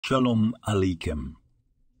Shalom Aleichem,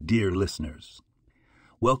 dear listeners.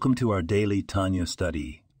 Welcome to our daily Tanya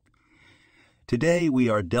study. Today we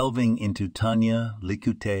are delving into Tanya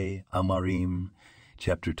Likutei Amarim,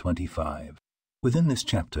 chapter 25. Within this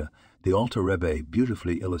chapter, the Alter Rabbi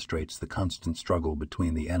beautifully illustrates the constant struggle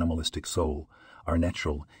between the animalistic soul, our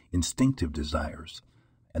natural, instinctive desires,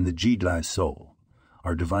 and the Jedi soul,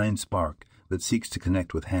 our divine spark that seeks to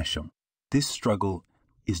connect with Hashem. This struggle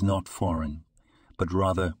is not foreign, but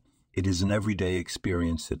rather it is an everyday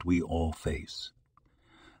experience that we all face.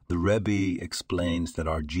 The Rabbi explains that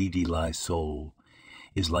our Jedi soul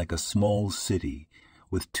is like a small city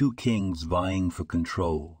with two kings vying for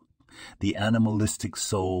control, the animalistic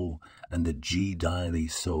soul and the Jedi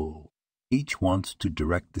soul. Each wants to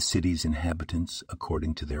direct the city's inhabitants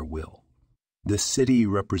according to their will. The city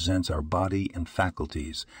represents our body and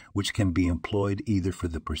faculties, which can be employed either for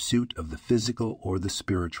the pursuit of the physical or the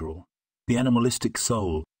spiritual. The animalistic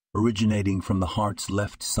soul, originating from the heart's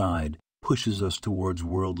left side, pushes us towards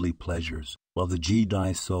worldly pleasures, while the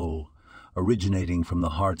Jedi soul, originating from the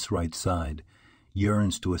heart's right side,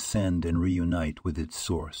 yearns to ascend and reunite with its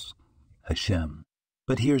source, Hashem.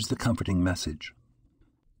 But here's the comforting message.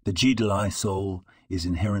 The Jedi soul is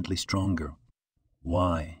inherently stronger.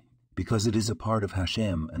 Why? Because it is a part of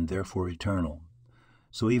Hashem and therefore eternal.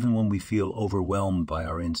 So even when we feel overwhelmed by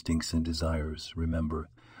our instincts and desires, remember,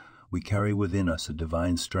 we carry within us a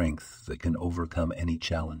divine strength that can overcome any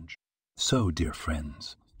challenge. So, dear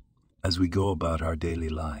friends, as we go about our daily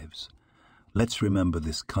lives, let's remember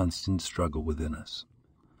this constant struggle within us.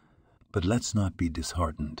 But let's not be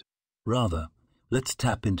disheartened. Rather, let's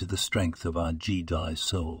tap into the strength of our Jedi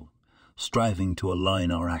soul, striving to align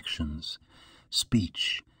our actions,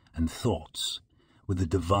 speech, and thoughts with the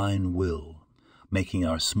divine will, making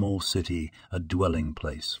our small city a dwelling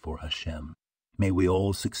place for Hashem. May we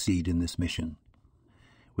all succeed in this mission,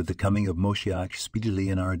 with the coming of Moshiach speedily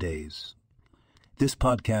in our days. This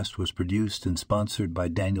podcast was produced and sponsored by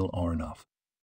Daniel Aronoff.